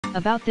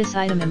About this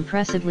item: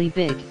 impressively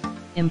big,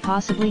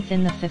 impossibly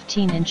thin. The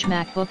 15-inch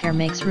MacBook Air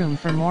makes room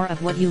for more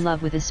of what you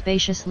love with a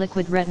spacious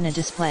Liquid Retina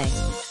display.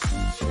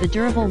 The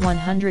durable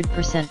 100%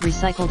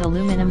 recycled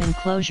aluminum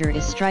enclosure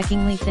is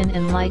strikingly thin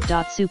and light.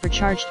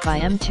 Supercharged by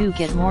M2,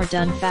 get more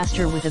done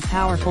faster with a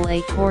powerful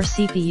 8-core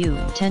CPU,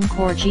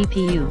 10-core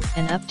GPU,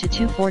 and up to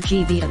 24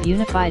 GB of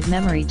unified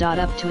memory.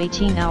 Up to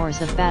 18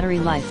 hours of battery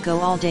life. Go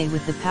all day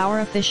with the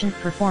power-efficient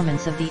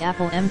performance of the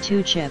Apple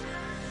M2 chip.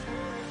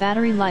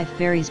 Battery life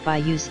varies by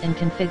use and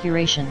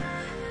configuration.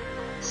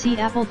 See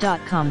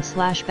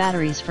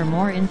apple.com/batteries for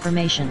more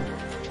information.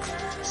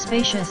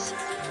 Spacious,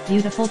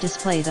 beautiful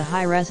display. The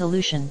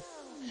high-resolution,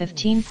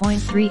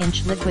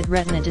 15.3-inch Liquid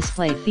Retina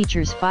display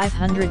features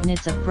 500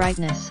 nits of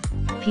brightness,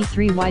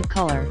 P3 wide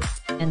color,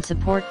 and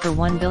support for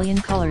 1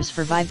 billion colors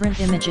for vibrant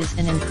images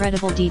and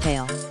incredible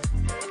detail.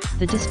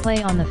 The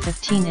display on the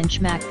 15-inch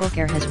MacBook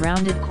Air has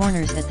rounded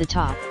corners at the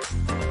top.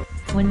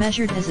 When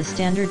measured as a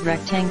standard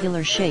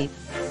rectangular shape,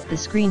 the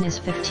screen is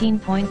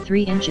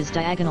 15.3 inches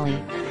diagonally.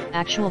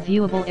 Actual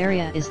viewable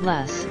area is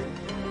less.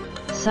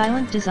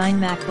 Silent design.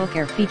 MacBook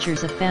Air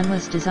features a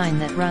fanless design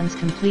that runs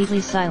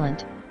completely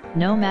silent,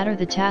 no matter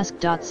the task.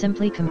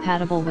 Simply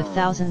compatible with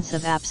thousands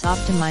of apps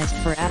optimized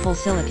for Apple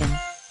Silicon.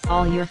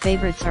 All your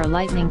favorites are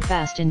lightning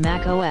fast in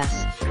Mac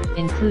OS,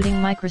 including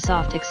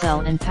Microsoft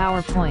Excel and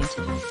PowerPoint,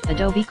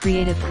 Adobe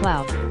Creative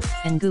Cloud,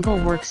 and Google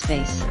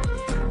Workspace.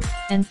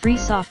 And free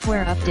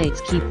software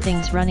updates keep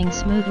things running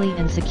smoothly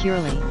and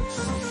securely.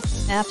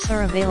 Apps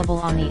are available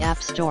on the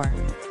App Store.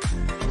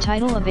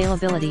 Title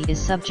availability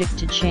is subject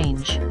to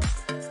change.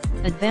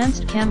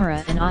 Advanced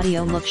camera and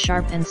audio look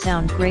sharp and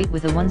sound great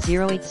with a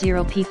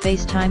 1080p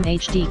FaceTime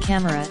HD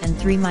camera and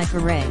 3 mic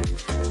array.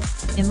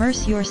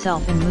 Immerse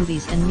yourself in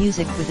movies and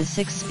music with a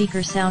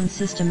 6-speaker sound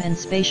system and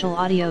spatial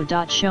audio.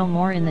 Show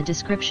more in the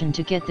description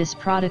to get this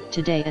product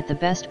today at the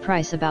best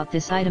price. About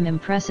this item: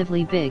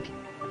 impressively big,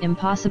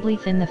 impossibly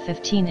thin. The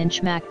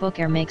 15-inch MacBook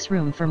Air makes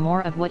room for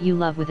more of what you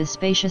love with a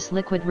spacious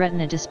Liquid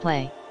Retina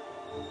display.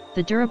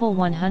 The durable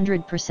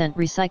 100%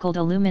 recycled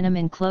aluminum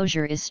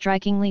enclosure is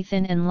strikingly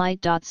thin and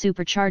light.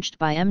 Supercharged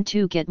by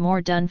M2, get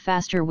more done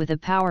faster with a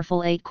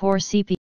powerful 8-core CPU.